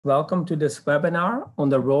Welcome to this webinar on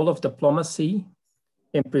the role of diplomacy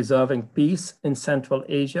in preserving peace in Central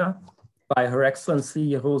Asia by Her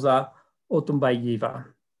Excellency Roza Otunbayeva,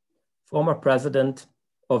 former President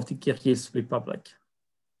of the Kyrgyz Republic.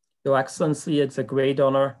 Your Excellency, it's a great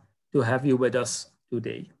honor to have you with us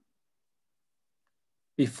today.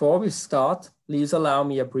 Before we start, please allow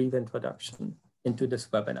me a brief introduction into this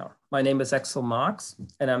webinar. My name is Axel Marx,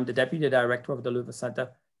 and I'm the Deputy Director of the Leuven Center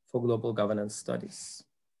for Global Governance Studies.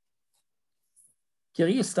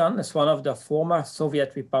 Kyrgyzstan is one of the former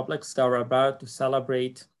Soviet republics that are about to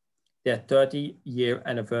celebrate their 30-year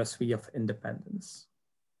anniversary of independence.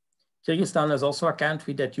 Kyrgyzstan is also a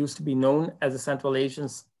country that used to be known as the Central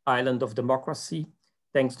Asian's island of democracy,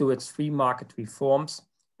 thanks to its free market reforms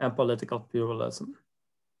and political pluralism.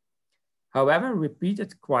 However,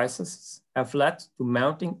 repeated crises have led to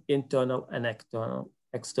mounting internal and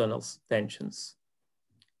external tensions.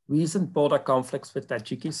 Recent border conflicts with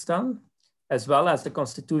Tajikistan, as well as the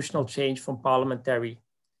constitutional change from parliamentary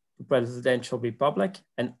to presidential republic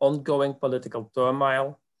and ongoing political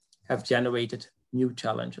turmoil, have generated new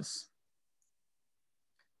challenges.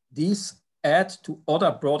 These add to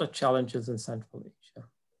other broader challenges in Central Asia,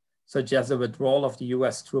 such as the withdrawal of the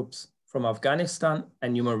US troops from Afghanistan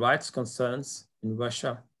and human rights concerns in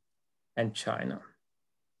Russia and China.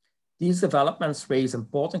 These developments raise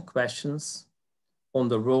important questions on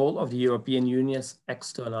the role of the European Union's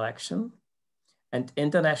external action and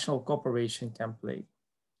international cooperation can play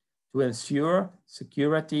to ensure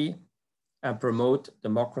security and promote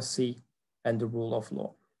democracy and the rule of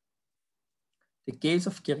law. The case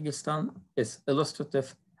of Kyrgyzstan is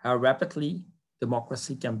illustrative how rapidly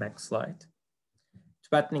democracy can backslide,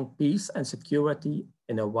 threatening peace and security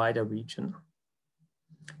in a wider region.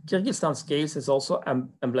 Kyrgyzstan's case is also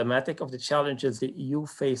emblematic of the challenges the EU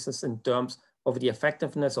faces in terms of the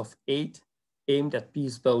effectiveness of aid aimed at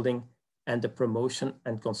peace building and the promotion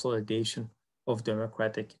and consolidation of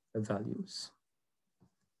democratic values.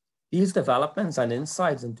 These developments and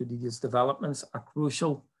insights into these developments are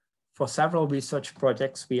crucial for several research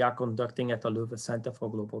projects we are conducting at the Leuven Center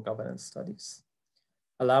for Global Governance Studies.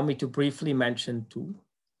 Allow me to briefly mention two: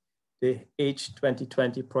 the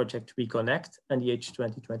H2020 project RECONNECT and the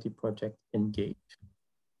H2020 project ENGAGE.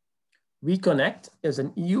 RECONNECT is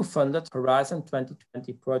an EU-funded Horizon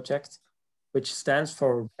 2020 project which stands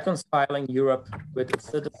for reconciling Europe with its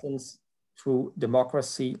citizens through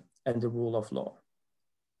democracy and the rule of law.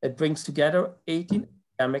 It brings together 18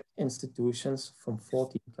 academic institutions from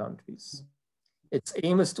 14 countries. Its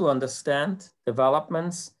aim is to understand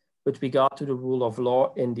developments with regard to the rule of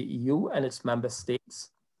law in the EU and its member states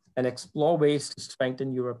and explore ways to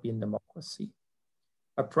strengthen European democracy.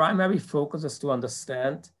 A primary focus is to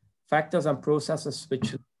understand factors and processes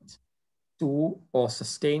which lead to or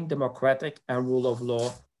sustain democratic and rule of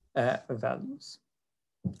law values.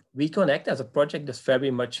 RECONNECT as a project is very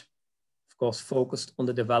much, of course, focused on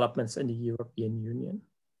the developments in the European Union.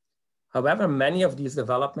 However, many of these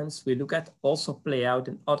developments we look at also play out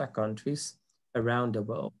in other countries around the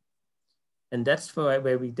world. And that's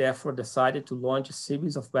where we therefore decided to launch a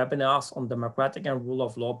series of webinars on democratic and rule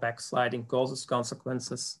of law backsliding, causes,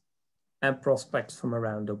 consequences, and prospects from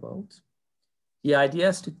around the world. The idea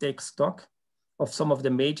is to take stock of some of the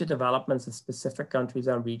major developments in specific countries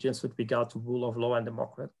and regions with regard to rule of law and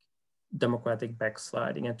democratic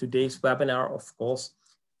backsliding. And today's webinar, of course,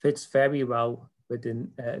 fits very well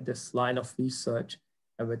within this line of research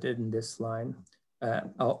and within this line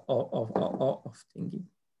of thinking.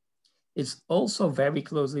 It's also very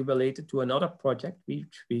closely related to another project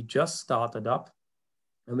which we just started up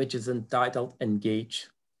and which is entitled ENGAGE.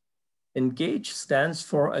 ENGAGE stands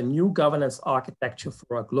for a new governance architecture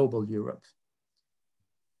for a global Europe.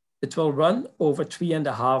 It will run over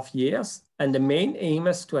 3.5 years, and the main aim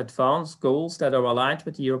is to advance goals that are aligned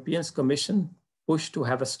with the European Commission push to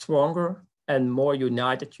have a stronger and more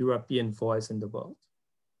united European voice in the world.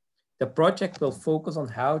 The project will focus on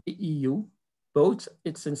how the EU, both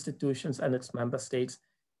its institutions and its member states,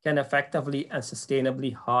 can effectively and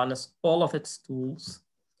sustainably harness all of its tools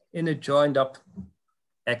in a joined up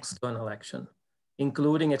external action,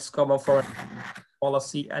 including its common foreign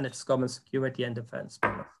policy and its common security and defense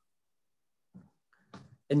policy.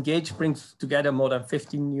 ENGAGE brings together more than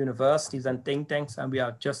 15 universities and think tanks, and we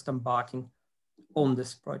are just embarking on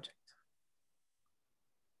this project.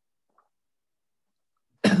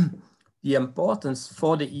 The importance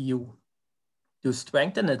for the EU to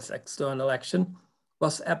strengthen its external action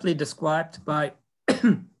was aptly described by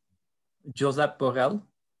Josep Borrell,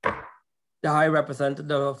 the High Representative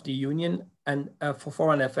of the Union and for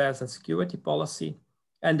Foreign Affairs and Security Policy,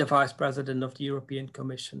 and the Vice President of the European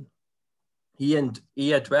Commission.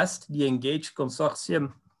 He addressed the engaged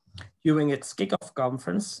consortium during its kickoff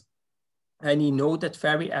conference, and he noted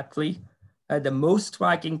very aptly the most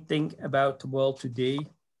striking thing about the world today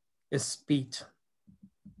is speed.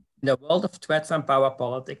 In a world of threats and power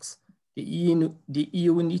politics, the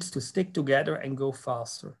EU needs to stick together and go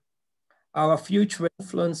faster. Our future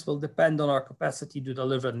influence will depend on our capacity to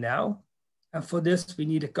deliver now. And for this, we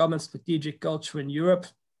need a common strategic culture in Europe,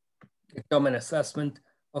 a common assessment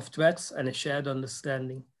of threats, and a shared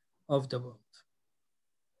understanding of the world.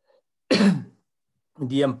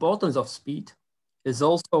 The importance of speed is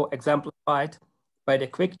also exemplified by the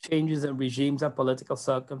quick changes in regimes and political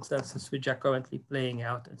circumstances which are currently playing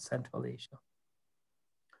out in Central Asia.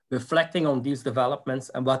 Reflecting on these developments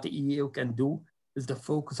and what the EU can do is the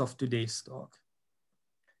focus of today's talk.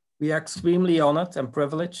 We are extremely honored and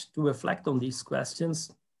privileged to reflect on these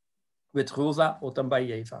questions with Roza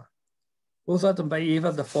Otunbayeva. Roza Otunbayeva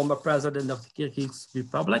is the former president of the Kyrgyz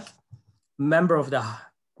Republic, member of the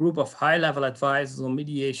group of high-level advisors on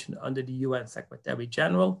mediation under the UN Secretary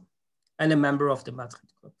General, and a member of the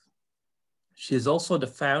Madrid Group. She is also the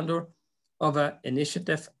founder of an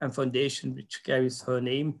initiative and foundation which carries her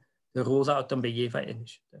name, the Roza Otunbayeva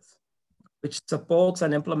Initiative, which supports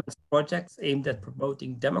and implements projects aimed at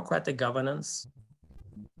promoting democratic governance,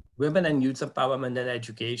 women and youth empowerment and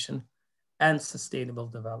education, and sustainable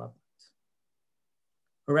development.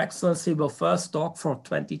 Her Excellency will first talk for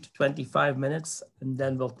 20 to 25 minutes, and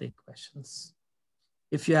then we'll take questions.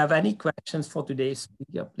 If you have any questions for today's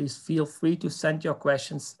speaker, please feel free to send your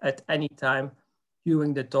questions at any time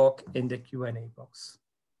during the talk in the Q&A box.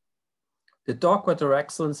 The talk with Her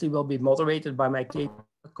Excellency will be moderated by my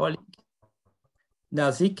colleague,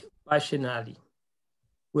 Nazik Bashinali,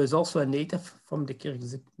 who is also a native from the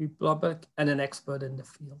Kyrgyz Republic and an expert in the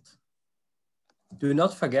field. Do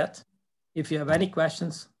not forget, if you have any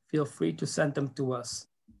questions, feel free to send them to us.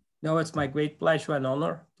 Now it's my great pleasure and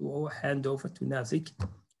honor to hand over to Nazik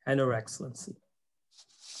and Her Excellency.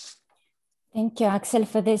 Thank you, Axel,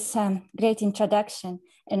 for this great introduction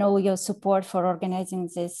and all your support for organizing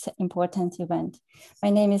this important event. My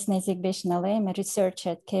name is Nazik Bashinali. I'm a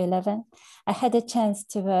researcher at K11. I had a chance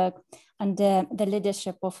to work under the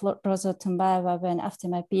leadership of Roza Otunbayeva when, after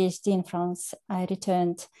my PhD in France, I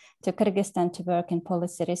returned to Kyrgyzstan to work in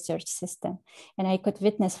policy research system. And I could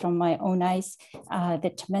witness from my own eyes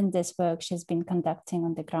the tremendous work she's been conducting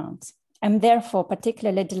on the ground. I'm therefore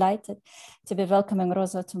particularly delighted to be welcoming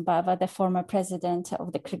Roza Otunbayeva, the former president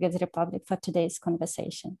of the Kyrgyz Republic, for today's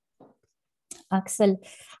conversation. Axel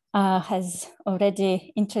has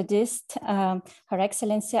already introduced Her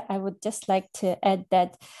Excellency. I would just like to add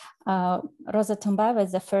that Roza Otunbayeva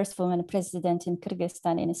is the first woman president in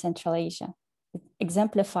Kyrgyzstan in Central Asia. It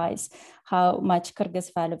exemplifies how much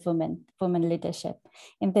Kyrgyz value women leadership.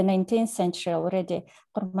 In the 19th century already,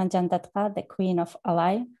 Kurmanjan Datka, the Queen of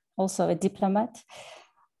Alai, also a diplomat,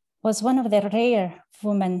 was one of the rare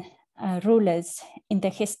women rulers in the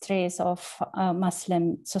histories of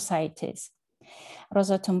Muslim societies.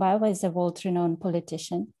 Roza Otunbayeva is a world-renowned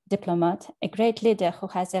politician, diplomat, a great leader who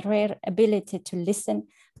has a rare ability to listen,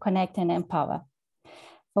 connect, and empower.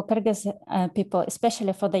 For Kyrgyz people,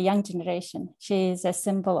 especially for the young generation, she is a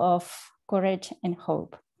symbol of courage and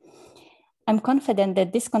hope. I'm confident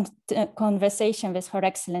that this conversation with Her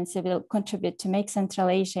Excellency will contribute to make Central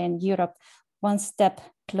Asia and Europe one step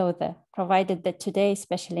closer, provided that today,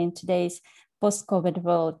 especially in today's post-COVID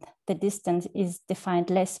world, the distance is defined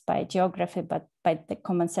less by geography, but by the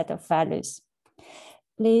common set of values.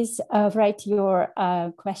 Please write your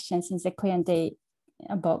questions in the Q&A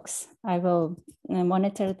box. I will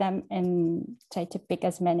monitor them and try to pick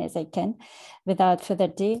as many as I can. Without further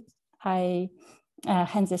ado, I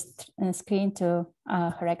hand the screen to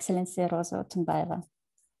Her Excellency Roza Otunbayeva.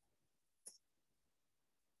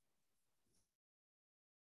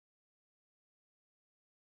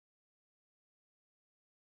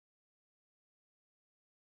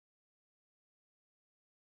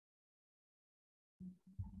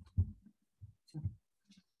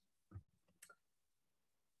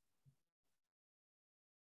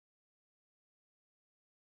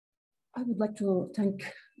 I would like to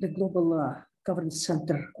thank the Global Governance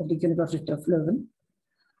Center of the University of Leuven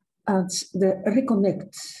and the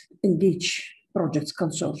RECONNECT Engage Projects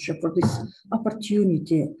Consortium for this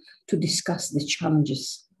opportunity to discuss the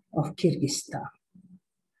challenges of Kyrgyzstan.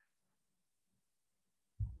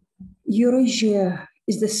 Eurasia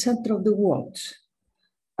is the center of the world,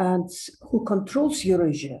 and who controls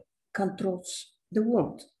Eurasia controls the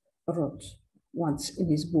world, wrote once in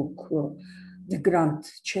his book, The Grand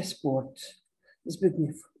Chessboard,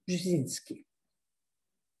 Zbigniew Brzezinski.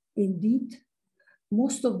 Indeed,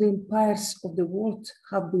 Most of the empires of the world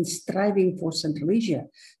have been striving for Central Asia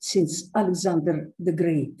since Alexander the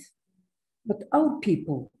Great. But our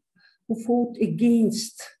people who fought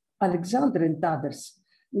against Alexander and others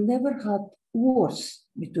never had wars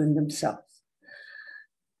between themselves.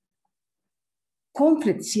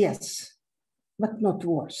 Conflicts, yes, but not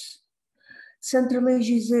wars. Central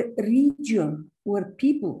Asia is a region where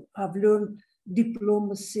people have learned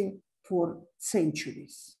diplomacy for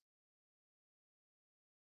centuries.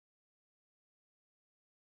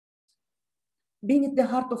 Being at the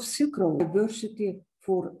heart of Silk Road, diversity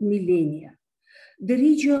for millennia. The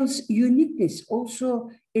region's uniqueness also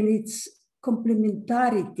in its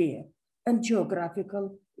complementarity and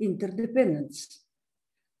geographical interdependence.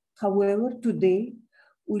 However, today,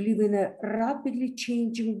 we live in a rapidly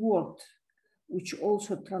changing world, which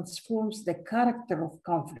also transforms the character of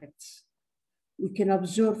conflicts. We can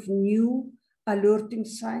observe new alerting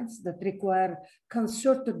signs that require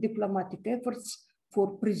concerted diplomatic efforts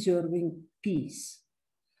for preserving peace.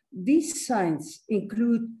 These signs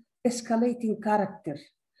include escalating character,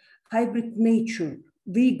 hybrid nature,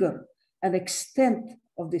 vigor, and extent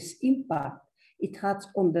of this impact it has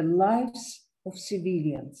on the lives of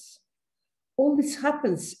civilians. All this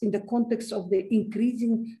happens in the context of the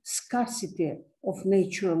increasing scarcity of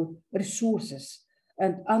natural resources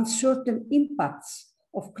and uncertain impacts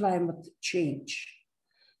of climate change.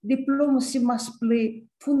 Diplomacy must play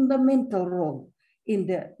a fundamental role in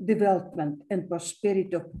the development and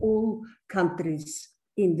prosperity of all countries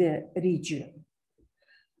in the region.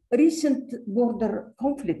 Recent border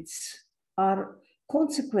conflicts are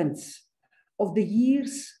consequence of the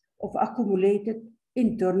years of accumulated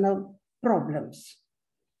internal problems.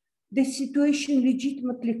 The situation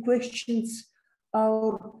legitimately questions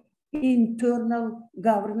our internal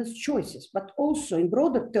governance choices, but also in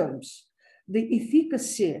broader terms, the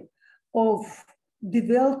efficacy of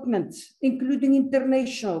development, including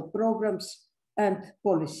international programs and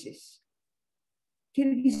policies.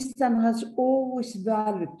 Kyrgyzstan has always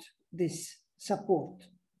valued this support.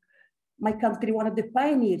 My country, one of the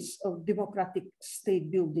pioneers of democratic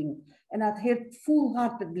state building, and adhered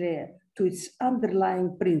full-heartedly to its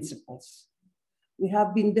underlying principles. We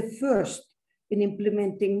have been the first in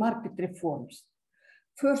implementing market reforms,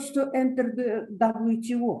 first to enter the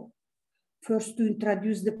WTO, first to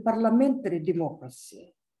introduce the parliamentary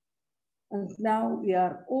democracy. And now we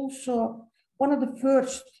are also one of the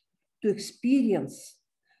first to experience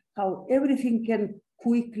how everything can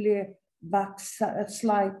quickly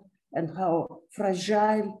backslide and how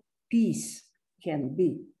fragile peace can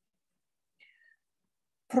be.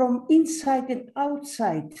 From inside and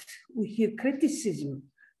outside, we hear criticism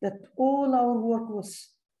that all our work was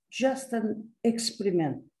just an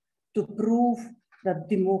experiment to prove that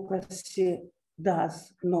democracy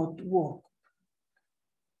does not work.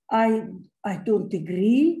 I don't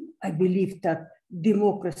agree. I believe that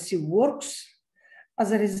democracy works.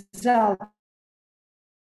 As a result,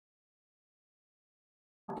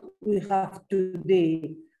 we have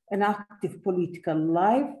today an active political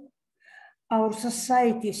life. Our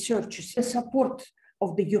society searches the support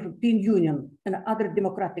of the European Union and other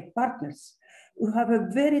democratic partners. We have a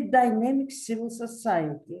very dynamic civil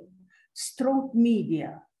society, strong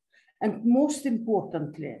media, and most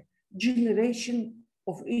importantly, generation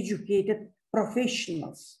of educated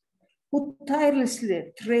professionals who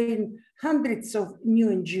tirelessly train hundreds of new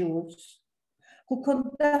NGOs, who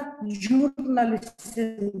conduct journalist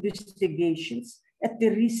investigations at the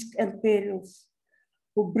risk and perils,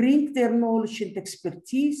 who bring their knowledge and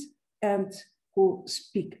expertise, and who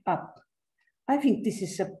speak up. I think this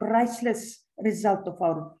is a priceless result of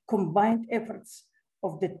our combined efforts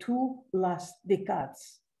of the 2 last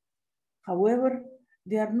decades. However,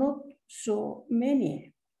 there are not so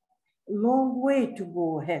many. Long way to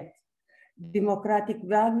go ahead. Democratic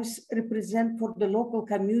values represent for the local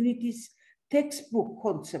communities textbook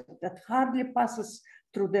concept that hardly passes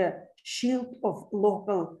through the shield of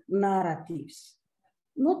local narratives.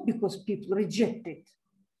 Not because people reject it,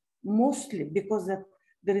 mostly because that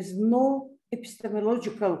there is no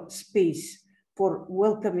epistemological space for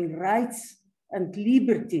welcoming rights and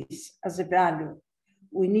liberties as a value.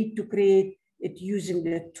 We need to create it using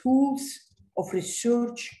the tools of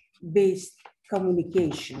research-based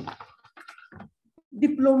communication.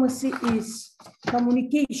 Diplomacy is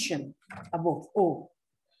communication above all.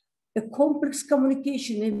 A complex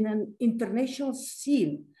communication in an international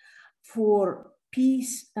scene for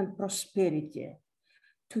peace and prosperity.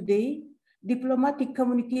 Today, diplomatic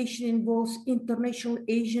communication involves international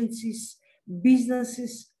agencies,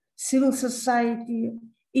 businesses, civil society,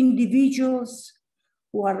 individuals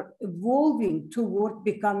who are evolving toward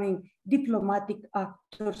becoming diplomatic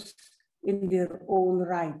actors in their own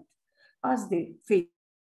right, as they face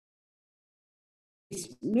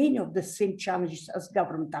many of the same challenges as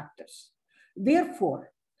government actors.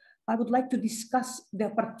 Therefore, I would like to discuss the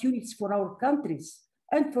opportunities for our countries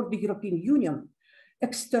and for the European Union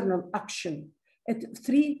external action at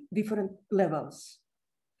three different levels.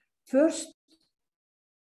 First,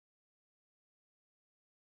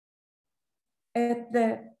 at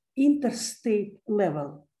the interstate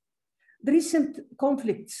level. The recent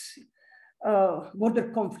conflicts,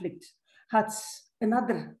 border conflict, has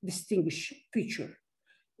another distinguished feature.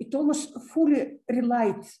 It almost fully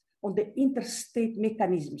relied on the interstate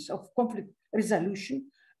mechanisms of conflict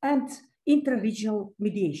resolution and inter-regional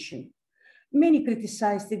mediation. Many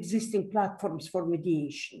criticized existing platforms for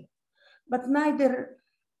mediation, but neither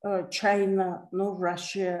China nor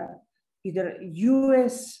Russia, either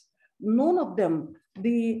US, none of them,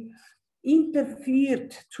 they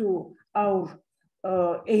interfered to our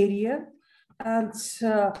area, and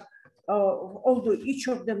although each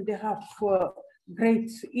of them, they have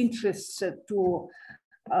great interest to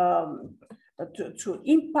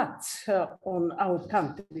impact on our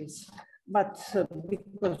countries, but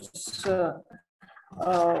because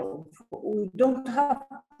we don't have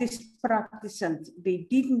this practice and they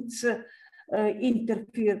didn't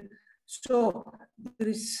interfere. So there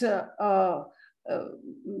is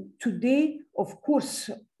today, of course,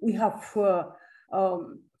 we have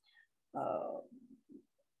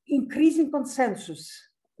increasing consensus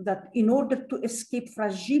that in order to escape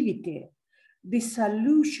fragility, the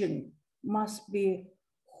solution must be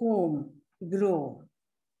homegrown.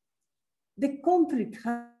 The conflict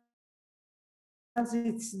has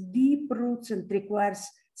its deep roots and requires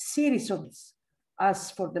series of this,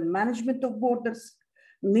 as for the management of borders,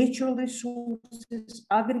 natural resources,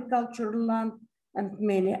 agricultural land, and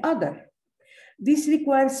many other. This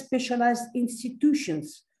requires specialized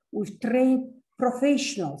institutions with trained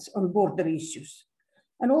professionals on border issues,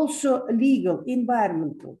 and also legal,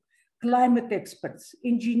 environmental, climate experts,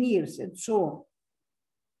 engineers, and so on.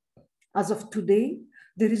 As of today,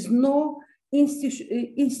 there is no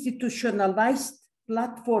institutionalized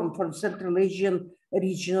platform for Central Asian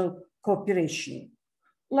regional cooperation,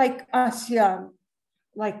 like ASEAN,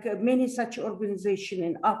 like many such organizations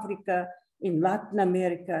in Africa, in Latin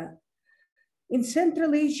America. In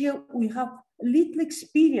Central Asia, we have little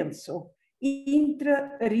experience of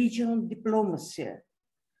intra-regional diplomacy.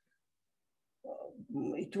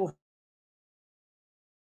 It was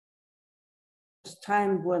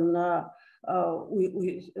time when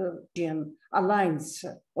alliance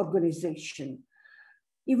organization.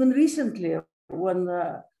 Even recently, when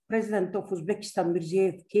President of Uzbekistan,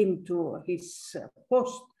 Mirziyoyev, came to his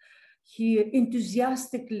post, he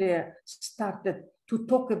enthusiastically started to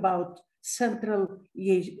talk about Central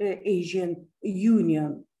Asian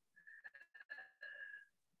Union.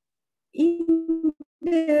 In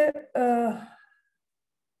the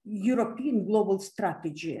European global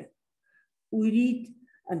strategy, we read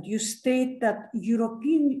and you state that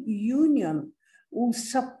European Union will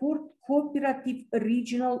support cooperative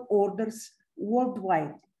regional orders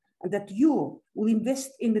worldwide, and that you will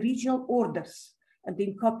invest in regional orders and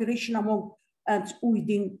in cooperation among and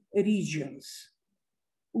within regions.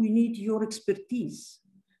 We need your expertise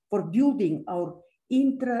for building our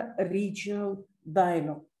intra-regional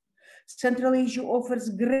dialogue. Central Asia offers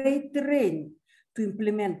great terrain to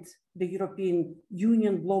implement the European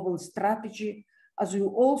Union global strategy, as we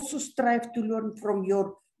also strive to learn from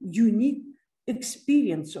your unique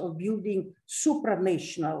experience of building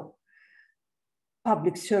supranational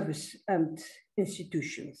public service and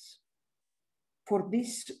institutions. For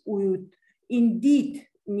this, we would indeed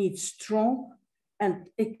need strong and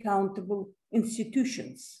accountable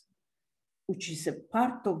institutions, which is a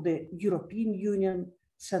part of the European Union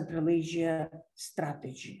Central Asia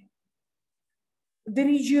strategy. The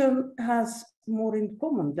region has more in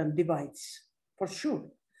common than divides, for sure.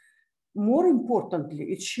 More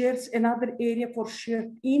importantly, it shares another area for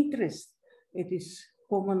shared interest. It is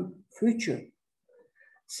common future.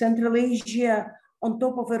 Central Asia, on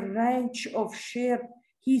top of a range of shared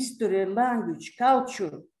history, language,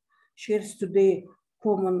 culture, shares today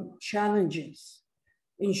common challenges,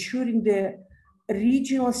 ensuring the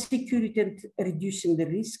regional security and reducing the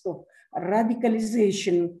risk of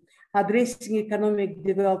radicalization, addressing economic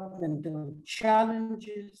development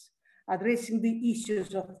challenges, addressing the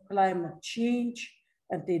issues of climate change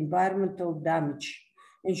and the environmental damage,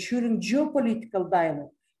 ensuring geopolitical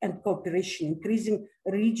dialogue and cooperation, increasing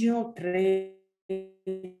regional trade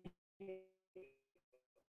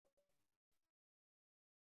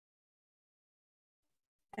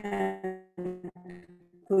and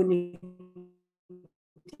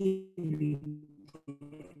connectivity.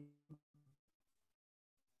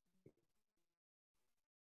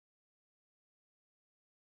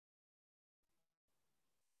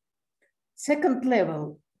 Second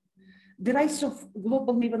level, the rise of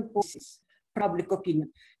global driven policies, public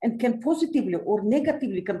opinion, and can positively or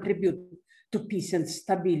negatively contribute to peace and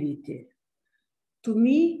stability. To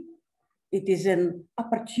me, it is an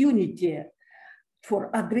opportunity for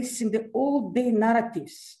addressing the all-day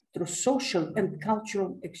narratives through social and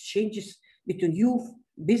cultural exchanges between youth,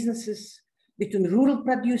 businesses, between rural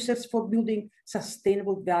producers for building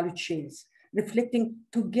sustainable value chains, reflecting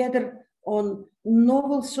together on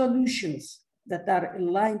novel solutions that are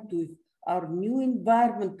aligned with our new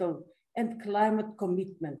environmental and climate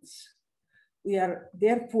commitments. We are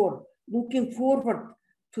therefore looking forward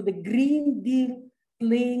to the Green Deal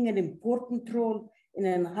playing an important role in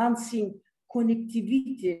enhancing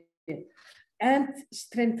connectivity and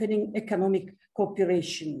strengthening economic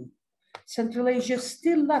cooperation. Central Asia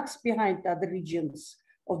still lags behind other regions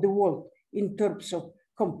of the world in terms of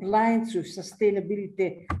compliance with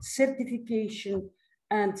sustainability certification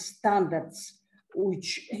and standards,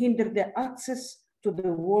 which hinder the access to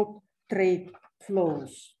the world trade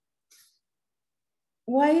flows.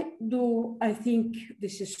 Why do I think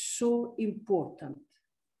this is so important?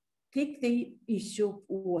 Take the issue of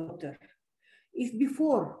water. If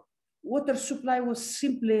before water supply was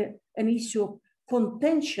simply an issue of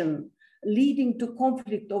contention leading to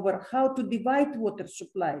conflict over how to divide water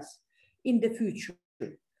supplies in the future,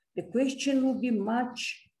 the question will be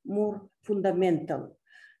much more fundamental.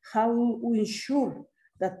 How will we ensure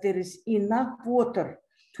that there is enough water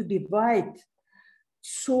to divide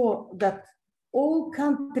so that all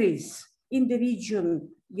countries in the region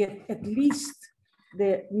get at least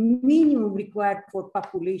the minimum required for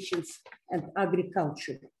populations and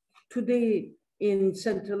agriculture? Today in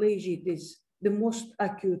Central Asia, it is the most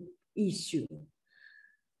acute issue.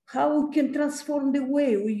 How we can transform the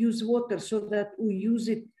way we use water so that we use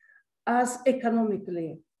it as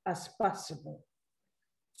economically as possible.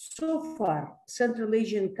 So far, Central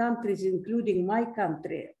Asian countries, including my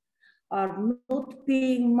country, are not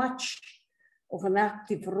playing much of an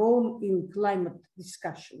active role in climate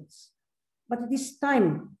discussions. But it is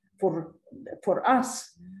time for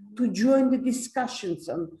us to join the discussions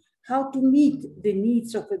on how to meet the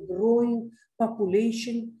needs of a growing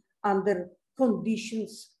population under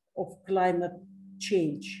conditions of climate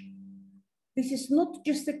change. This is not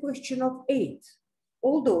just a question of aid,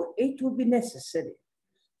 although aid will be necessary.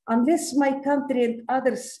 Unless my country and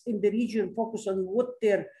others in the region focus on what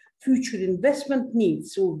their future investment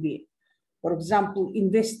needs will be, for example,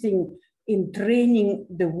 investing in training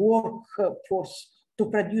the workforce to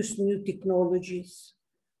produce new technologies,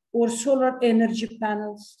 or solar energy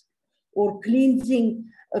panels, or cleaning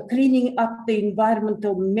up the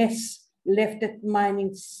environmental mess left at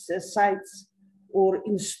mining sites, or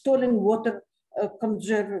installing water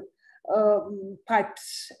conserve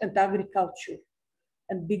pipes and agriculture,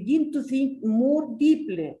 and begin to think more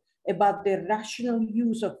deeply about the rational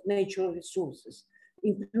use of natural resources,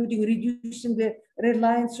 including reducing the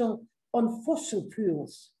reliance on fossil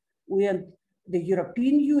fuels. We and the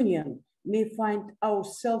European Union may find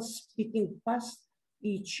ourselves speaking past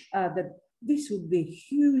each other. This would be a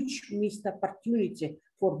huge missed opportunity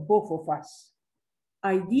for both of us.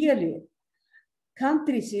 Ideally,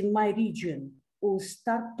 countries in my region will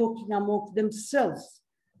start talking among themselves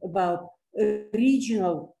about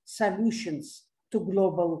regional solutions to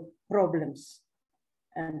global problems.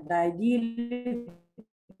 And ideally,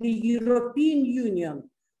 the European Union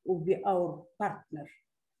will be our partner.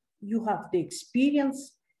 You have the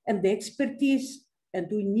experience and the expertise, and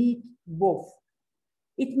we need both.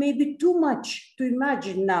 It may be too much to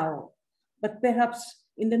imagine now, but perhaps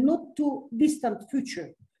in the not too distant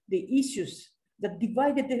future, the issues that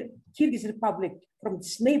divided the Kyrgyz Republic from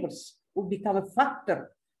its neighbors will become a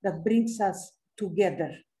factor that brings us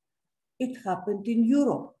together. It happened in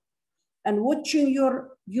Europe. And watching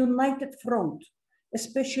your united front,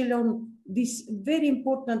 especially on these very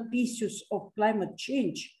important issues of climate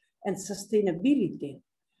change and sustainability,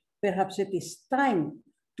 perhaps it is time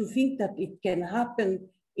to think that it can happen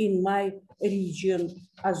in my region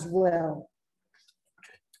as well.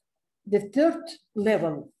 The third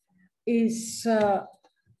level is,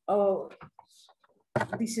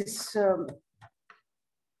 this is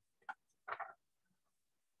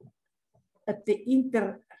at the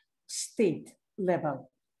interstate level.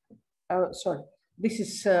 Sorry, this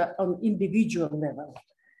is on individual level.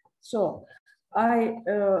 So I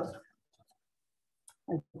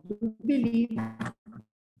do believe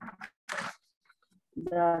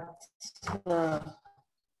that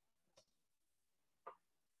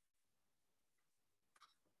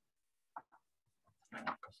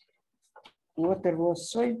Water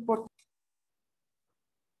was so important.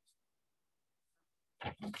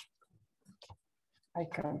 I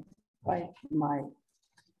can find my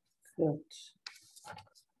third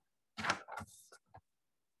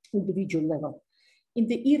individual level. In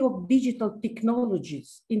the era of digital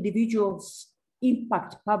technologies, individuals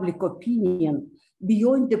impact public opinion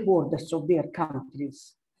beyond the borders of their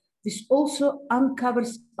countries. This also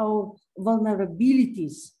uncovers our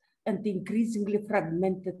vulnerabilities and increasingly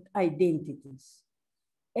fragmented identities.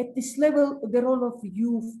 At this level, the role of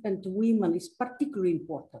youth and women is particularly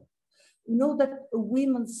important. We know that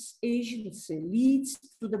women's agency leads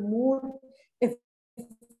to the more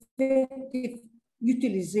effective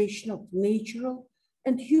utilization of natural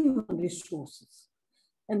and human resources,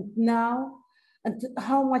 and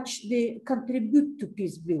how much they contribute to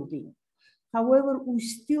peace building. However, we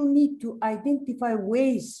still need to identify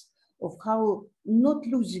ways of how not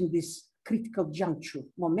losing this critical juncture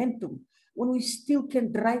momentum when we still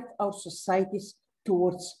can drive our societies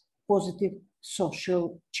towards positive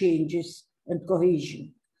social changes and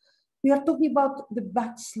cohesion. We are talking about the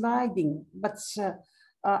backsliding, but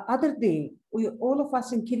other day, all of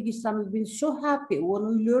us in Kyrgyzstan have been so happy when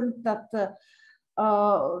we learned that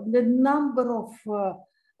the number of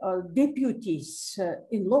deputies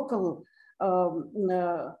in local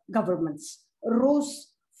governments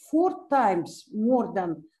rose 4 times more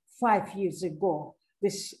than 5 years ago.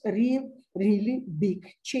 This really big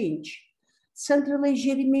change. Central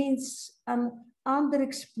Asia remains an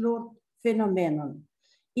underexplored phenomenon.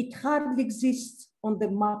 It hardly exists on the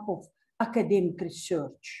map of academic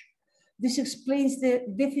research. This explains the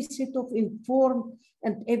deficit of informed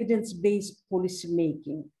and evidence-based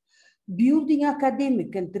policymaking. Building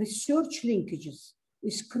academic and research linkages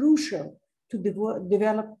is crucial to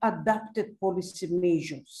develop adapted policy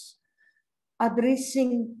measures,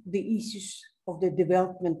 addressing the issues of the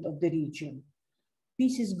development of the region.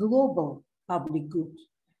 Peace is global public good.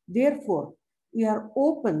 Therefore, we are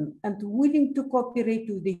open and willing to cooperate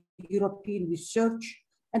with the European research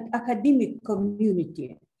and academic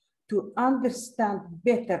community to understand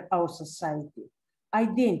better our society,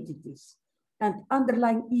 identities, and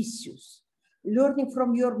underlying issues, learning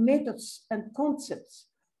from your methods and concepts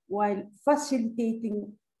while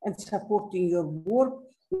facilitating and supporting your work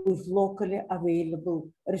with locally available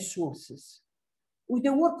resources. With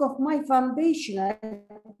the work of my foundation, I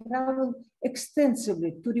travel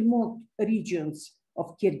extensively to remote regions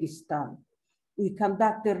of Kyrgyzstan. We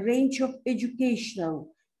conduct a range of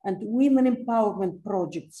educational and women empowerment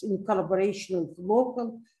projects in collaboration with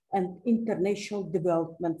local and international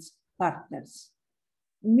development partners.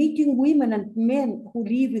 Meeting women and men who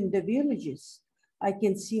live in the villages, I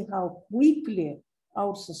can see how quickly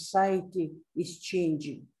our society is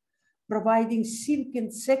changing. Providing civic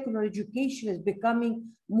and secular education is becoming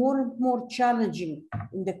more and more challenging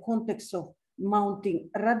in the context of mounting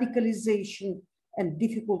radicalization and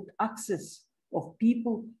difficult access of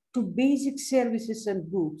people to basic services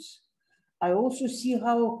and goods. I also see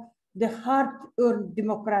how the hard-earned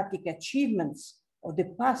democratic achievements of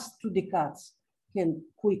the past 2 decades can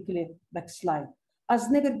quickly backslide. As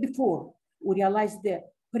never before, we realize the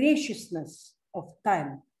preciousness of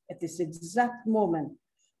time at this exact moment.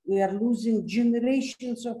 We are losing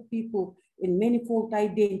generations of people in manifold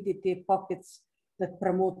identity pockets that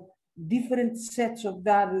promote different sets of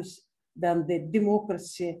values than the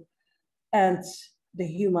democracy and the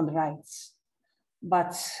human rights.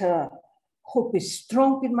 But hope is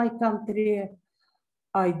strong in my country.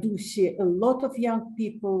 I do see a lot of young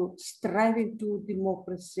people striving to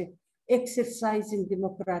democracy, exercising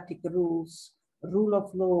democratic rules, rule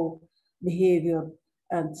of law, behavior,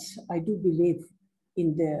 and I do believe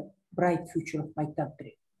in the bright future of my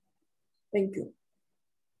country. Thank you.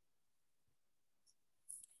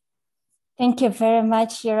 Thank you very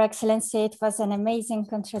much, Your Excellency. It was an amazing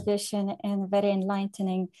contribution and very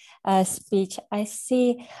enlightening speech. I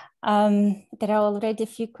see there are already a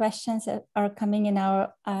few questions that are coming in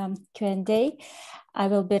our Q&A. I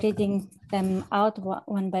will be reading them out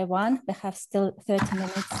one by one. We have still 30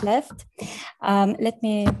 minutes left. Let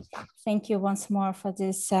me thank you once more for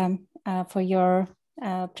this, for your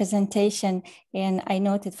presentation, and I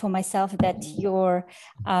noted for myself that your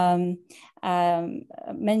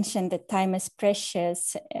mention that time is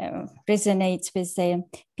precious resonates with the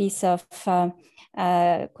piece of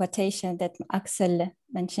quotation that Axel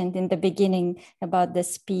mentioned in the beginning about the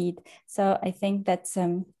speed. So I think that's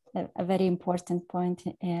a very important point,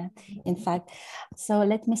 in fact. So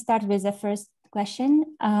let me start with the first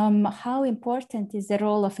question. How important is the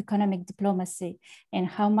role of economic diplomacy, and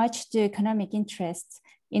how much do economic interests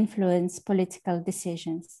influence political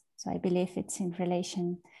decisions? So I believe it's in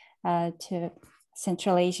relation to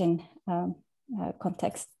Central Asian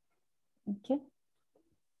context. Thank you.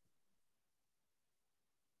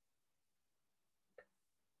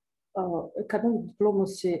 Economic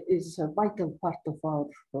diplomacy is a vital part of our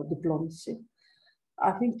diplomacy.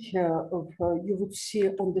 I think you would see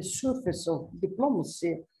on the surface of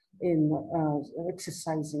diplomacy in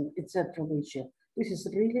exercising in Central Asia, this is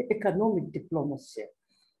really economic diplomacy.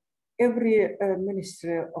 Every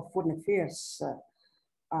Ministry of Foreign Affairs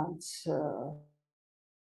and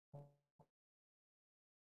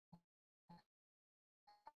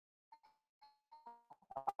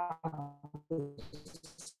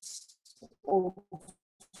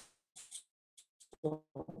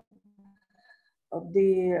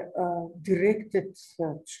they directed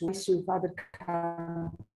to with other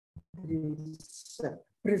countries,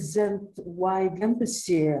 present wide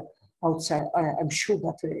embassy outside. I'm sure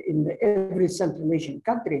that in every Central Asian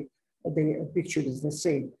country, the picture is the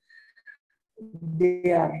same.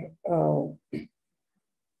 They are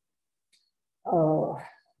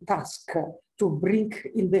tasked to bring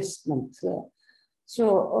investment.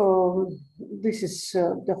 So this is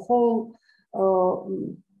the whole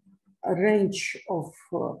range of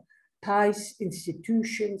ties,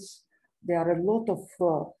 institutions. There are a lot of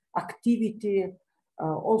activity,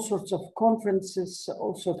 all sorts of conferences,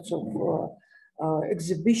 all sorts of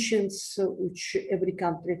exhibitions which every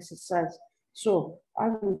country exercises. So I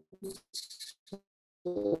would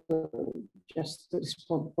just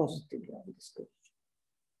respond positively on this question.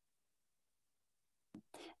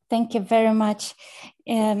 Thank you very much.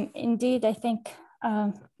 Indeed, I think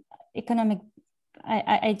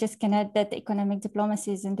I just can add that economic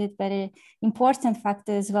diplomacy is indeed very important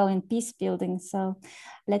factor as well in peace building. So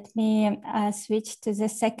let me switch to the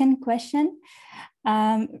second question,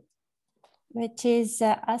 which is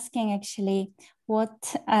asking actually,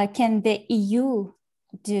 what can the EU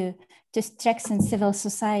do to strengthen civil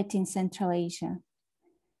society in Central Asia?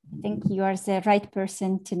 I think you are the right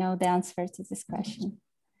person to know the answer to this question.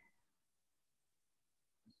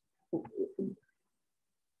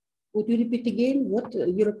 Would you repeat again what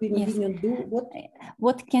European Union do?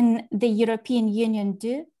 What can the European Union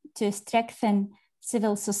do to strengthen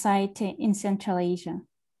civil society in Central Asia?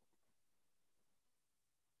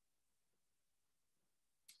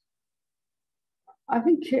 I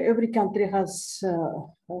think every country has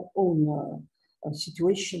own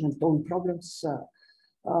situation and own problems.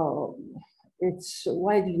 It's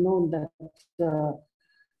widely known that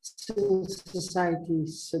civil society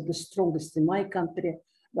is the strongest in my country.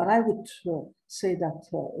 But I would say that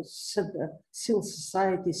civil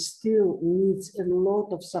society still needs a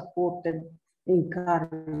lot of support and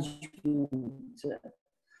encouragement.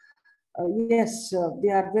 Yes,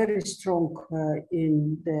 they are very strong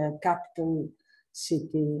in the capital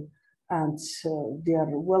city, and they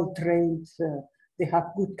are well trained, they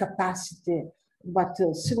have good capacity, but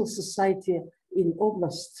civil society in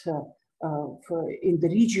Oblast, in the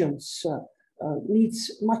regions,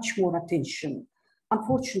 needs much more attention.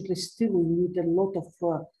 Unfortunately, still we need a lot of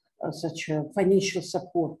such financial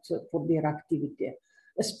support for their activity,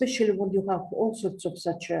 especially when you have all sorts of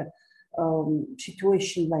such a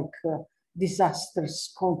situation like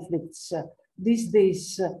disasters, conflicts. These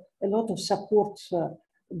days, a lot of support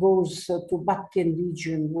goes to Balkan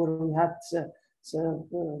region where we had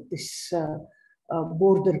this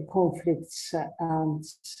border conflicts, and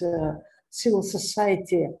civil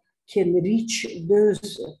society can reach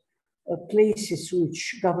those places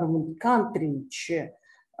which government can't reach.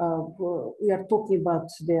 We are talking about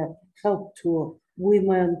the help to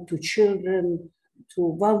women, to children,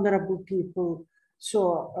 to vulnerable people.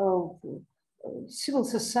 So civil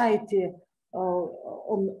society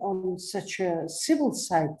on such a civil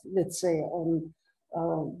side, let's say on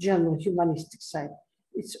general humanistic side,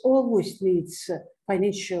 it always needs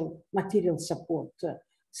financial, material support.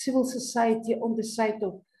 Civil society on the side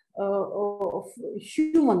of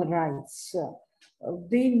human rights,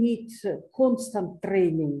 they need constant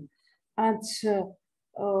training. And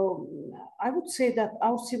I would say that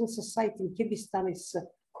our civil society in Kyrgyzstan is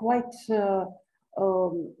quite,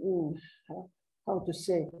 how to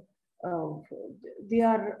say, they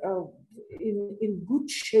are in good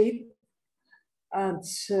shape, and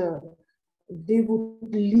they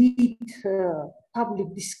would lead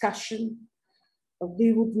public discussion.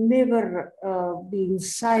 They would never be in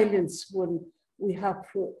silence when we have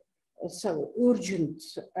so urgent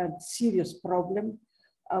and serious problem.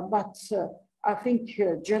 But I think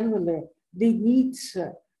generally they need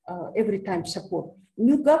every time support.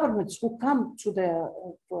 New governments who come to the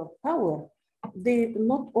power, they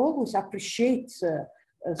not always appreciate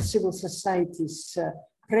civil society's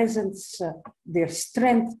presence, their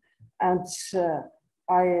strength. And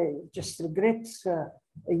I just regret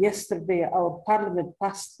yesterday our parliament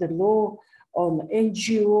passed the law on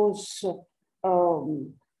NGOs,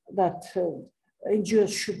 that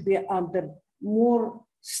NGOs should be under more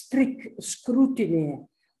strict scrutiny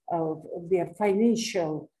of their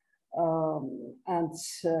financial and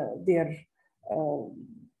their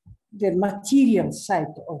material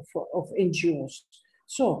side of NGOs.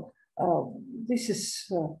 So this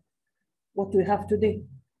is what we have today.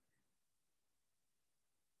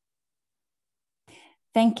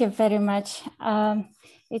 Thank you very much.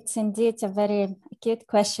 It's indeed a very acute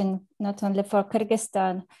question, not only for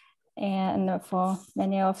Kyrgyzstan and for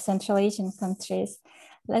many of Central Asian countries.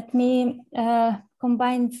 Let me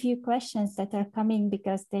combine a few questions that are coming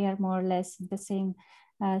because they are more or less the same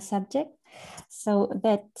subject. So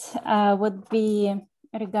that would be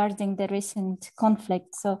regarding the recent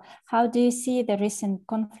conflict. So how do you see the recent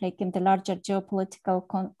conflict in the larger geopolitical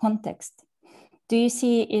context? Do you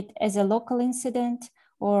see it as a local incident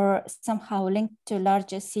or somehow linked to a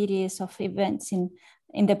larger series of events in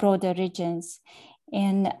the broader regions?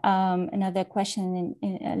 And another question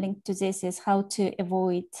linked to this is how to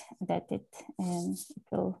avoid that it can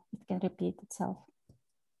repeat itself.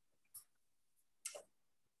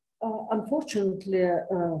 Unfortunately,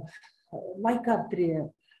 my country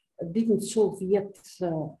didn't solve yet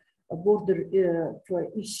border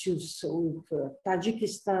issues with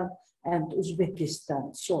Tajikistan and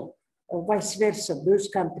Uzbekistan. So vice versa, those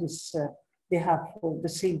countries, they have the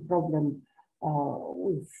same problem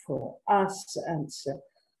with us. And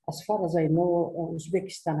as far as I know,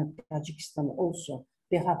 Uzbekistan and Tajikistan also,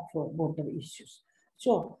 they have border issues.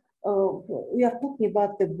 So we are talking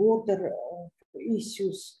about the border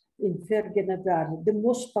issues in Ferganagar, the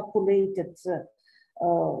most populated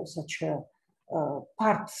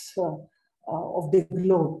parts of the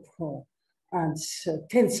globe and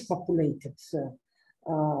tense populated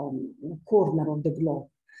corner of the globe.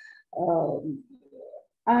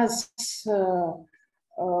 As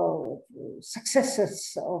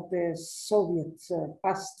successors of the Soviet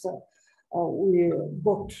past, we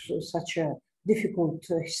got such a difficult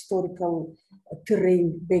historical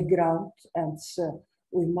terrain background, and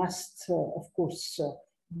we must, of course,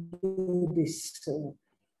 do this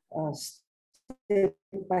step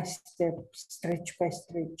by step, stretch by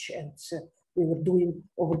stretch, and we were doing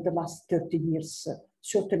over the last 30 years.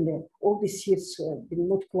 Certainly, all these years been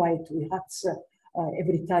not quiet. We had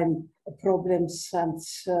every time problems, and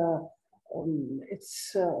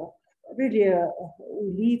it's really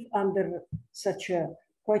we live under such a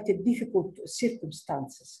quite a difficult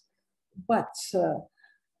circumstances. But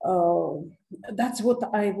that's what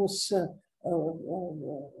I was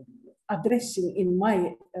addressing in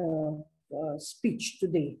my speech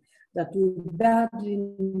today, that we badly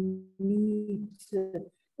need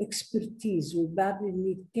expertise, we badly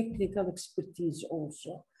need technical expertise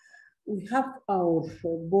also. We have our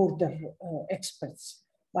border experts,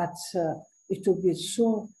 but it will be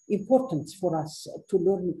so important for us to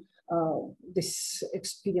learn this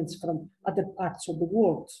experience from other parts of the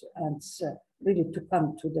world and really to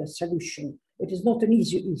come to the solution. It is not an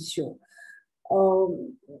easy issue.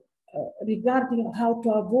 Regarding how to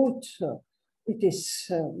avoid, it is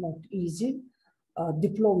not easy.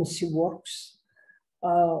 Diplomacy works.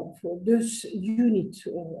 Those units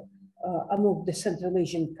among the Central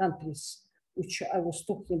Asian countries, which I was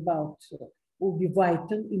talking about, will be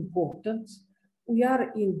vital, important. We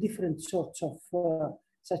are in different sorts of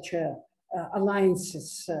such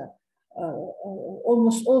alliances.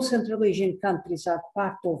 Almost all Central Asian countries are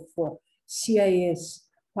part of CIS,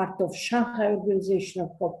 part of Shanghai Organization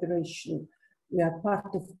of Cooperation. We are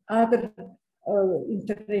part of other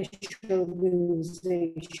international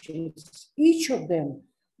organizations. Each of them,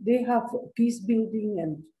 they have peace building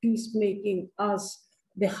and peacemaking as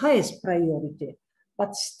the highest priority.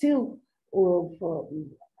 But still,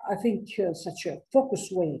 I think such a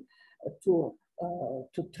focused way to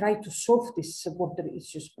try to solve this border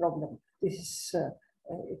issues problem. This is,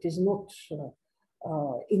 it is not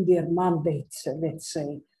in their mandate, let's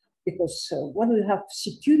say, because when we have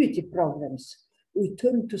security problems, we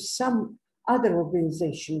turn to some other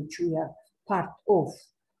organization which we are part of,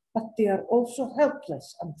 but they are also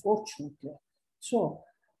helpless, unfortunately. So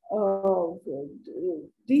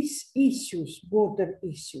these issues, border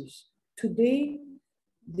issues, today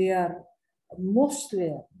they are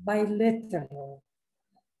mostly bilateral,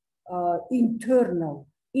 internal,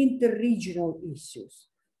 interregional issues.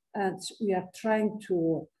 And we are trying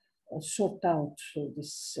to sort out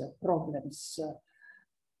these problems.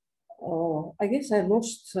 I guess I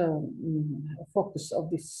lost focus of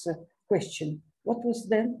this question. What was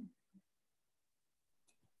then?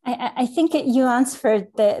 I think you answered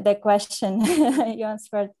the question. You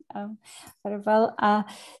answered very well.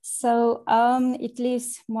 So it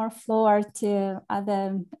leaves more floor to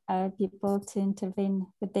other people to intervene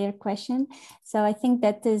with their question. So I think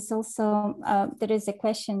that is also, there is a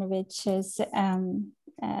question which is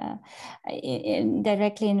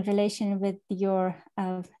directly in relation with your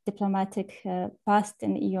diplomatic past,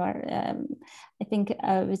 and you are, I think,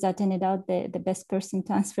 without any doubt, the best person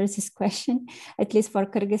to answer this question, at least for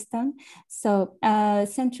Kyrgyzstan. So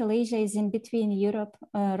Central Asia is in between Europe,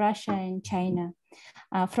 Russia, and China.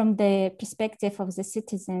 From the perspective of the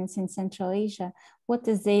citizens in Central Asia, what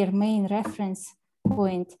is their main reference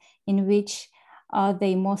point? In which are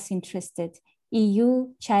they most interested?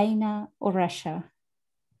 EU, China, or Russia?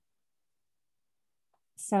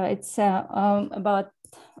 So it's about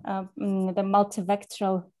the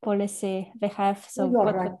multivectoral policy we have. So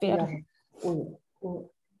what would be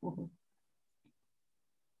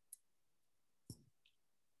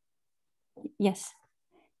Yes.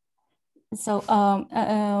 So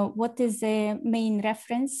what is the main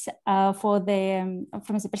reference for the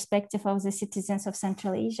from the perspective of the citizens of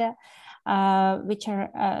Central Asia, which are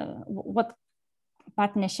what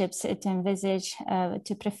partnerships to envisage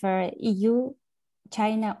to prefer EU,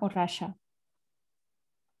 China, or Russia?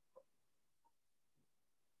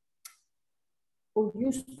 We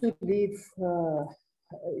used to live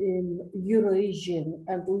in Eurasian,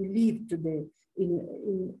 and we live today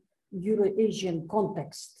in Eurasian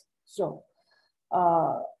context. So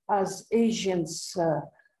as Asians,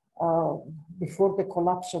 before the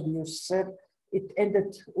collapse of USSR, it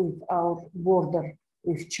ended with our border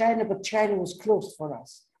with China, but China was closed for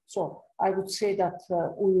us. So I would say that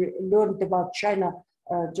we learned about China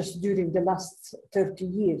just during the last 30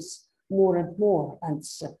 years, more and more. And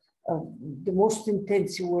the most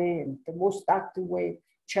intensive way and the most active way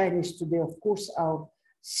China is today, of course, our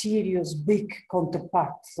serious, big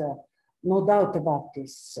counterpart, no doubt about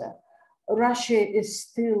this. Russia is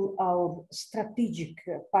still our strategic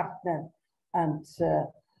partner and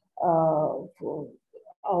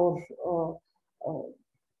our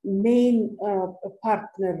main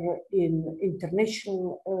partner in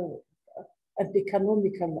international and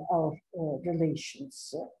economical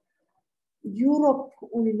relations. Europe,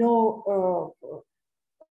 we know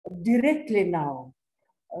directly now,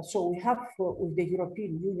 so we have with the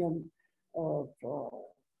European Union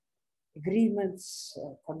agreements,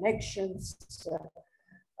 connections,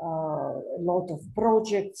 a lot of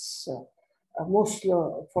projects, mostly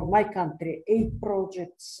for my country, 8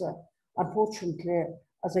 projects. Unfortunately,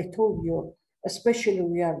 as I told you, especially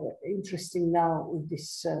we are interested now with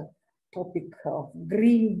this topic of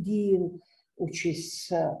Green Deal, which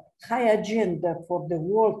is high agenda for the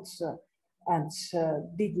world and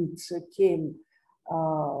didn't came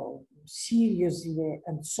seriously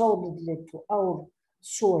and solidly to our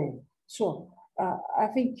soil. So I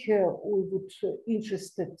think we would be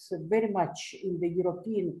interested very much in the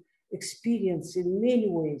European experience in many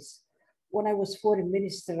ways. When I was foreign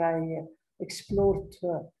minister, I explored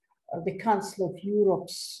the Council of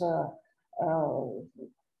Europe's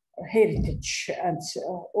heritage and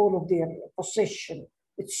all of their possession.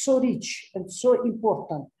 It's so rich and so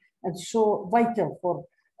important and so vital for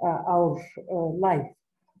our life.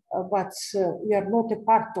 But we are not a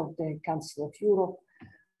part of the Council of Europe.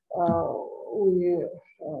 We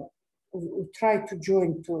try to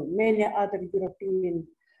join to many other European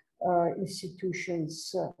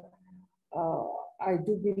institutions. I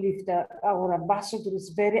do believe that our ambassador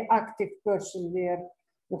is a very active person there,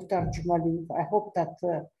 Mukhtar Jumaliyev. I hope that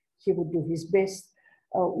he would do his best.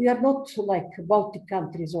 We are not like Baltic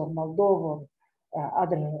countries or Moldova or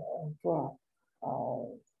other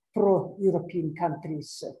pro-European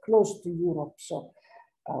countries close to Europe. So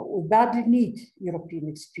we badly need European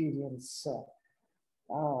experience.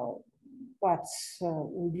 But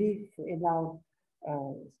we live in our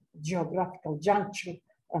geographical juncture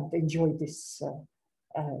and enjoy this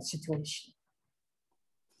situation.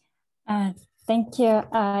 Thank you,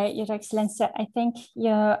 Your Excellency. I think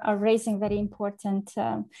you are raising very important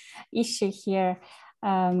issue here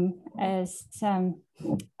as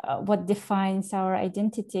what defines our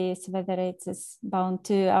identities, whether it is bound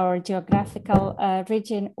to our geographical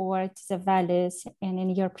region or to the values. And in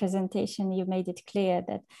your presentation, you made it clear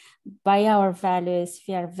that by our values,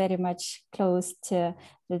 we are very much close to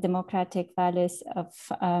the democratic values of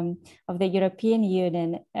the European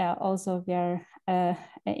Union. Also, we are a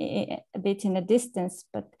bit in a distance,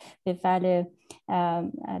 but we value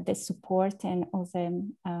the support and also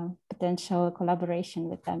potential collaboration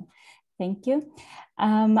with them. Thank you.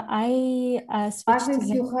 I think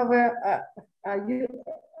you have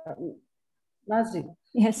Nazik,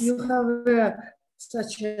 Yes. You have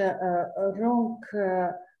such a wrong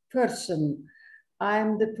person.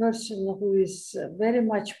 I'm the person who is very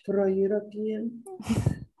much pro-European.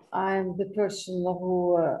 I'm the person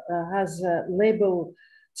who has a label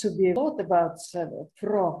to be thought about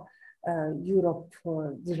pro-Europe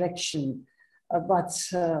direction. But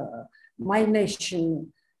my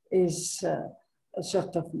nation is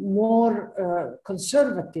sort of more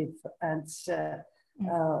conservative, and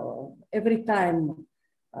every time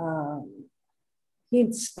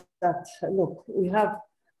hints that, look, we have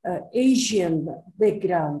Asian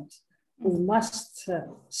background, we must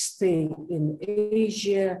stay in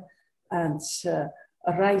Asia and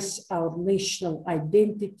raise our national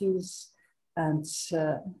identities and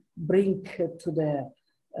bring to the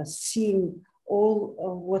scene all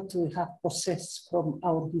of what we have possessed from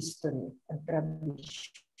our history and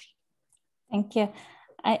tradition. Thank you.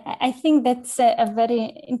 I think that's a very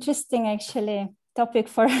interesting, actually, topic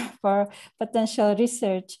for potential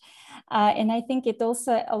research. And I think it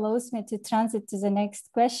also allows me to transit to the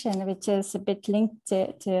next question, which is a bit linked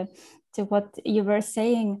to what you were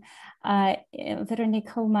saying. Veronique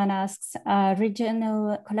Holman asks,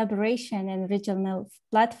 regional collaboration and regional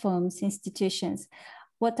platforms, institutions,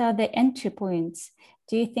 what are the entry points?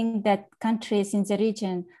 Do you think that countries in the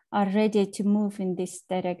region are ready to move in this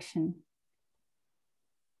direction?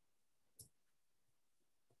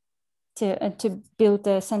 To build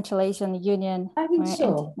a Central Asian Union? I think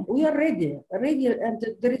so. We are ready, and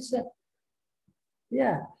there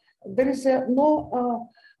is no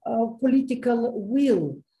political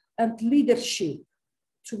will and leadership,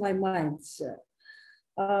 to my mind.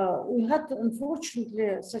 We had,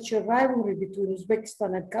 unfortunately, such a rivalry between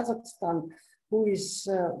Uzbekistan and Kazakhstan, who is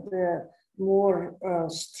the more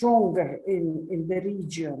stronger in the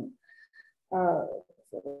region.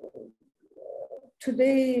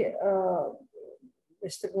 Today,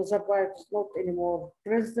 Mr. Nazarbayev is not anymore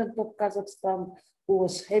president of Kazakhstan, who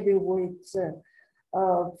was heavyweight.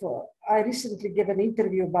 I recently gave an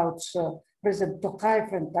interview about President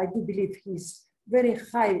Tokayev, and I do believe he's very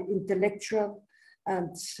high intellectual,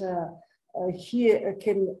 and he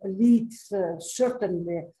can lead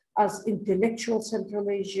certainly as intellectual Central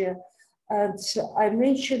Asia. And I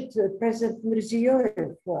mentioned President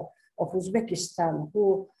Mirziyoyev of Uzbekistan,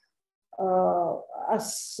 who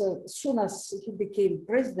as soon as he became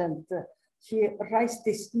president, he raised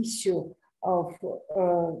this issue of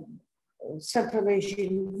Central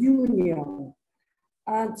Asian Union.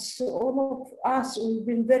 And so all of us, we've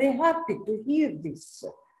been very happy to hear this.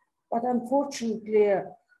 But unfortunately,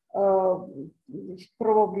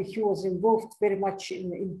 probably he was involved very much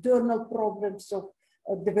in internal problems of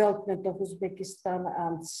development of Uzbekistan,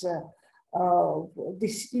 and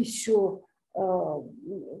this issue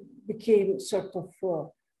became sort of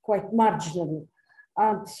quite marginal.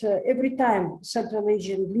 And every time Central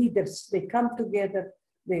Asian leaders, they come together,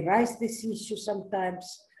 they raise this issue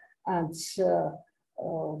sometimes, and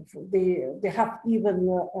they have even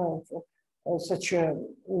such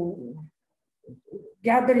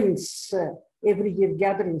gatherings, every year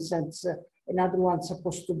gatherings, and another one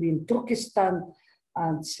supposed to be in Turkestan,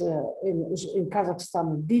 and in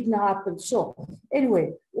Kazakhstan it didn't happen. So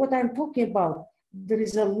anyway, what I'm talking about, there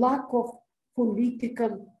is a lack of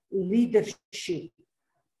political leadership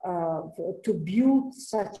to build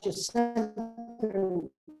such a Central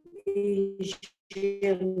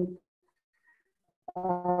Asian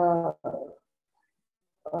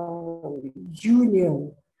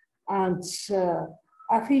union. And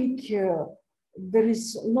I think there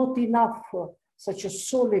is not enough such a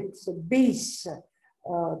solid base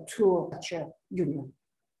to such a union.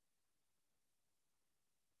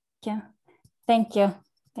 Yeah, thank you.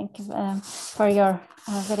 Thank you for your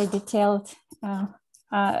very detailed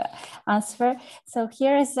answer. So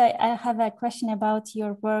here is, I have a question about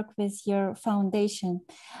your work with your foundation.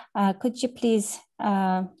 Could you please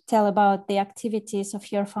tell about the activities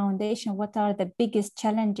of your foundation? What are the biggest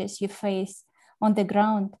challenges you face on the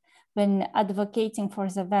ground when advocating for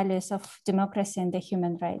the values of democracy and the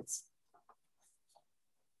human rights?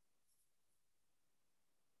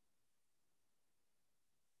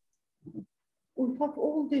 We have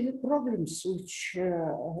all the problems which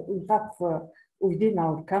we have within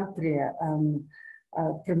our country,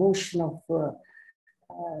 promotion of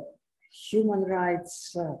human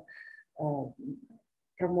rights,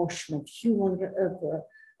 promotion of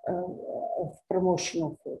promotion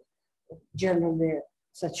of generally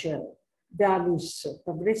such values,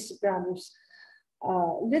 progressive values.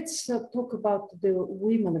 Let's talk about the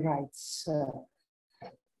women's rights,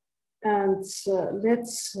 and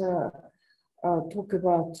let's talk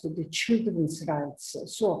about the children's rights.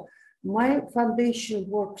 So My foundation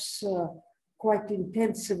works quite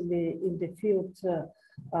intensively in the field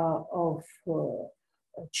of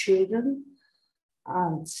children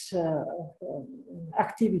and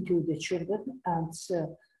activity with the children and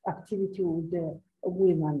activity with the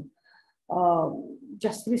women.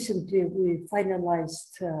 Just recently, we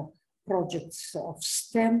finalized projects of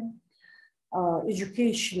STEM.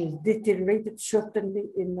 Education is deteriorated, certainly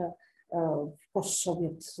in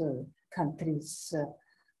post-Soviet countries,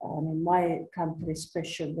 and in my country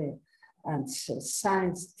especially, and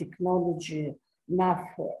science, technology,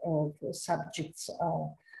 math subjects are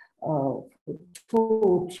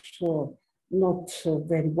taught not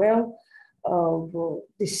very well.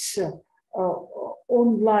 This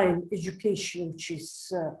online education, which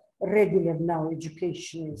is regular now,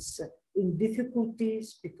 education is in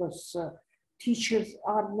difficulties because teachers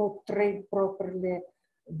are not trained properly.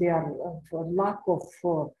 There are lack of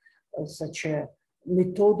such a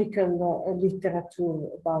methodical literature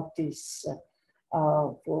about this.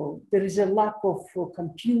 There is a lack of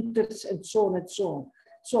computers and so on and so on.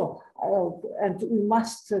 So, and we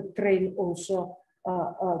must train also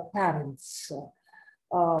parents.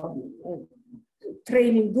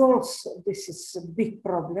 Training girls, this is a big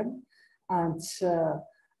problem. And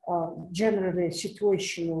generally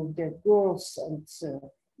situation of the girls and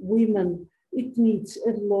women, it needs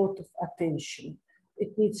a lot of attention.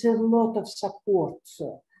 It needs a lot of support.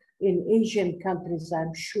 In Asian countries,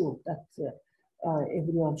 I'm sure that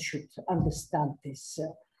everyone should understand this.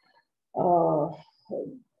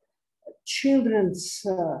 Children's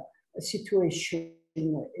situation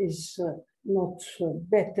is not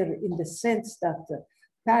better in the sense that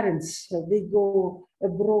parents, they go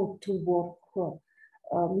abroad to work.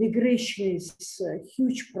 Migration is a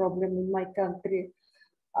huge problem in my country.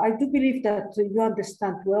 I do believe that you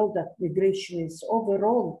understand well that migration is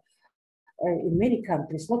overall in many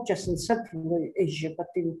countries, not just in Central Asia, but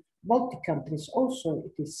in Baltic countries also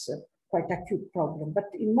it is quite acute problem.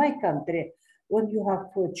 But in my country, when you have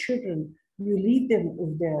children, you leave them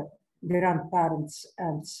with their grandparents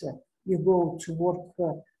and you go to work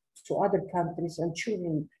to other countries, and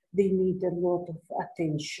children, they need a lot of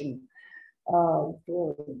attention.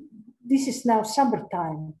 This is now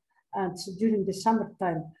summertime, and during the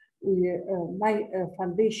summertime, we, my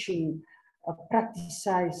foundation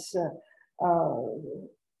practices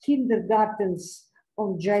kindergartens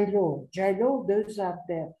on Jailo. Jailo, those are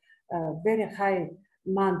the very high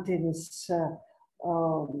mountainous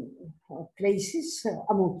places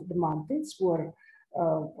among the mountains where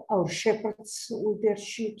our shepherds with their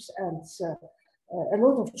sheep, and a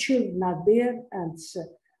lot of children are there, and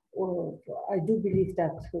I do believe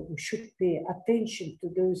that we should pay attention to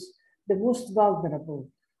those, the most vulnerable,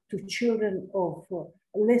 to children of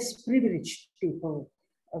less privileged people,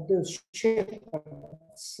 of those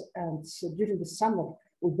shepherds. And during the summer,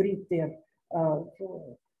 we bring their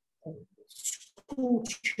school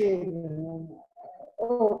children,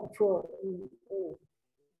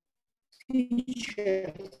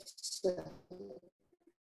 teachers,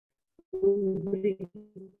 we bring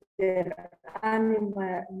their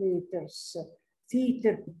animators,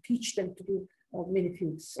 theater, to teach them to do many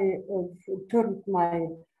things. I turned my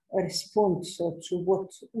response to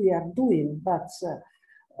what we are doing, but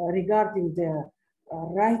regarding the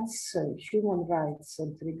rights, human rights,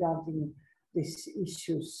 and regarding these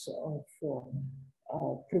issues of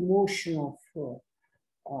promotion of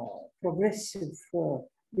progressive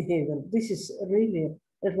behavior, this is really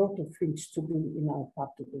a lot of things to do in our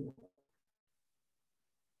part of the world.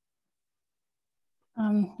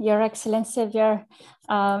 Your Excellency, we are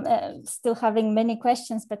still having many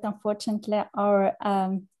questions, but unfortunately our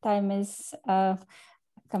time is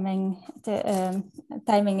coming to,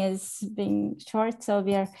 timing is being short, so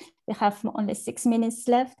we have only 6 minutes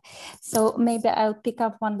left. So maybe I'll pick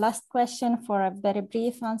up one last question for a very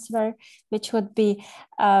brief answer, which would be,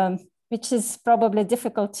 which is probably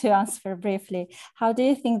difficult to answer briefly. How do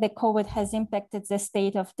you think the COVID has impacted the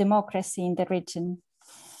state of democracy in the region?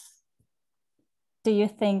 Do you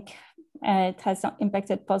think it has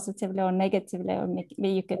impacted positively or negatively, or maybe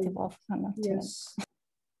you could evolve on that? Yes.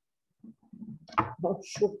 Oh,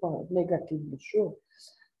 sure, negatively, sure.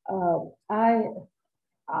 I'm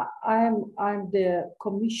the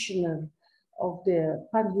commissioner of the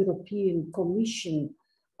Pan-European Commission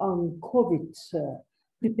on COVID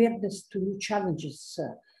preparedness to new challenges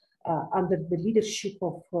under the leadership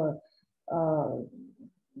of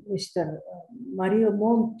Mr. Mario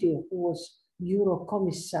Monti, who was Euro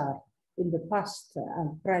Commissar in the past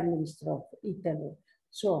and Prime Minister of Italy.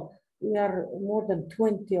 So we are more than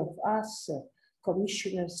 20 of us,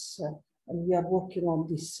 commissioners, and we are working on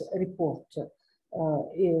this report.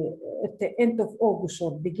 at the end of August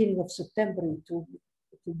or beginning of September to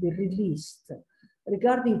be released.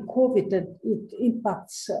 Regarding COVID and its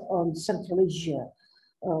impacts on Central Asia,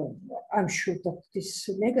 I'm sure that this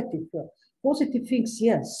negative. Positive things,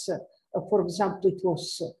 yes. For example, it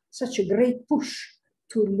was such a great push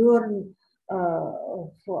to learn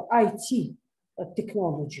for IT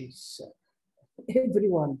technologies.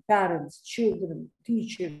 Everyone, parents, children,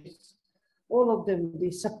 teachers, all of them,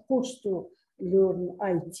 they're supposed to learn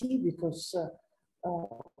IT because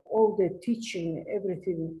all the teaching,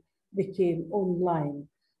 everything became online,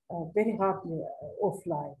 very hardly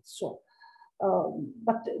offline. So,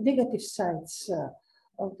 but negative sides,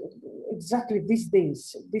 exactly these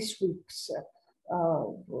days, these weeks,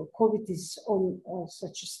 COVID is on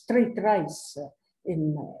such a straight rise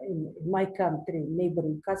in my country,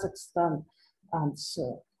 neighboring Kazakhstan, and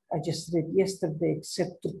I just read yesterday,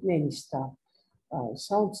 except Turkmenistan.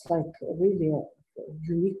 Sounds like really a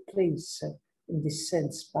unique place in this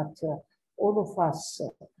sense, but all of us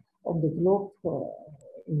on the globe,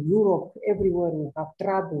 in Europe, everywhere we have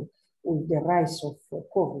trouble with the rise of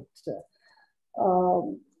COVID.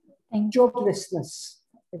 Joblessness,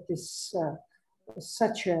 it is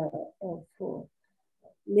such a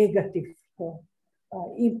negative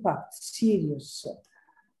impact, serious.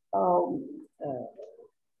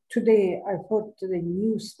 Today I heard the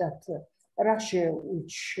news that Russia,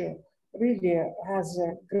 which really has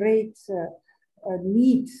a great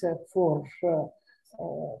need for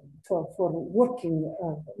working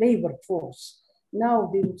labor force, now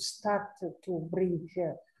they would start to bring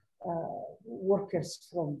workers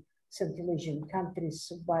from Central Asian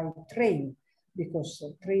countries by train, because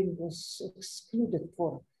train was excluded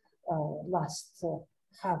for last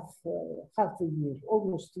half a year,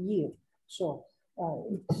 almost a year. So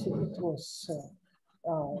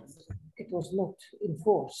it was not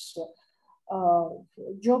enforced.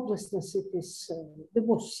 Joblessness, it is the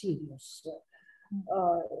most serious.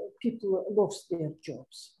 People lost their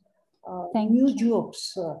jobs. New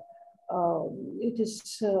jobs, it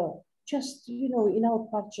is just, you know, in our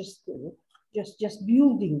part, just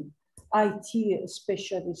building IT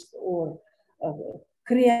specialist or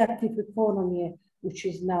creative economy, which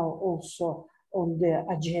is now also on the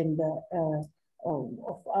agenda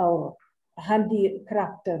of our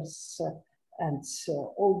handicrafters and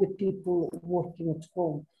all the people working at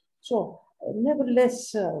home. So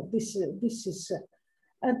nevertheless, this is,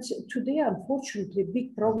 and today, unfortunately,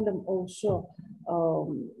 big problem also,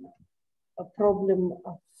 a problem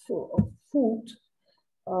of food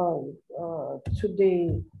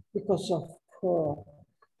today, because of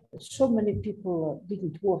so many people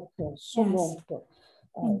didn't work so long.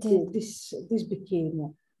 This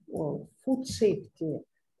became food safety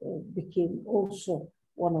became also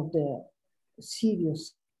one of the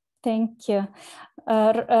serious. Thank you.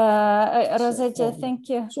 Roza, thank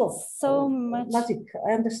you so much. Nazik,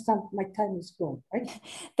 I understand my time is gone, right?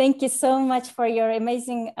 Thank you so much for your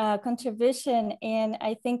amazing contribution. And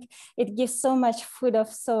I think it gives so much food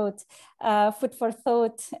for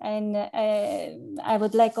thought. And I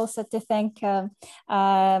would like also to thank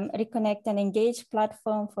RECONNECT and Engage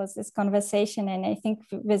platform for this conversation. And I think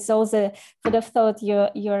with all the food of thought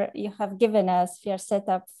you have given us, we are set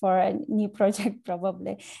up for a new project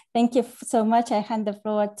probably. Thank you so much. I hand the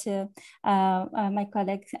floor to my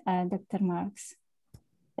colleague, Dr. Marks.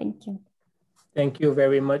 Thank you. Thank you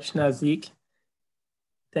very much, Nazik.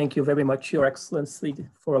 Thank you very much, Your Excellency,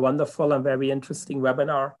 for a wonderful and very interesting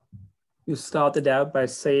webinar. You started out by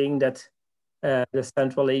saying that the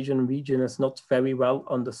Central Asian region is not very well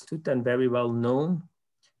understood and very well known.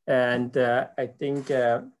 And I think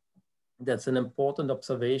that's an important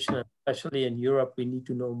observation, especially in Europe. We need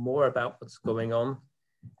to know more about what's going on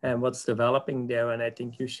and what's developing there. And I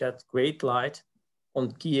think you shed great light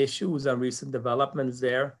on key issues and recent developments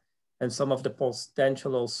there, and some of the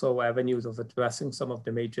potential also avenues of addressing some of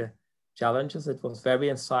the major challenges. It was very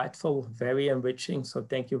insightful, very enriching. So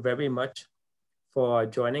thank you very much for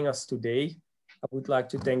joining us today. I would like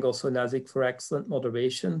to thank also Nazik for excellent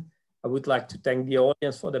moderation. I would like to thank the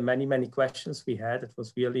audience for the many, many questions we had. It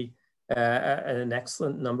was really an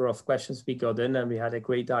excellent number of questions we got in, and we had a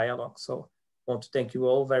great dialogue. So I want to thank you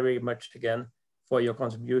all very much again for your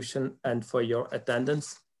contribution and for your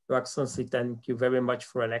attendance. Your Excellency, thank you very much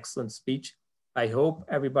for an excellent speech. I hope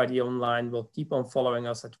everybody online will keep on following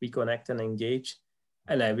us at RECONNECT and Engage.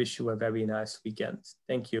 And I wish you a very nice weekend.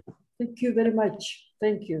 Thank you. Thank you very much.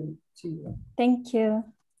 Thank you. See you. Thank you.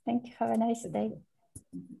 Thank you. Have a nice day.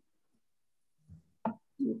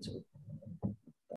 You too.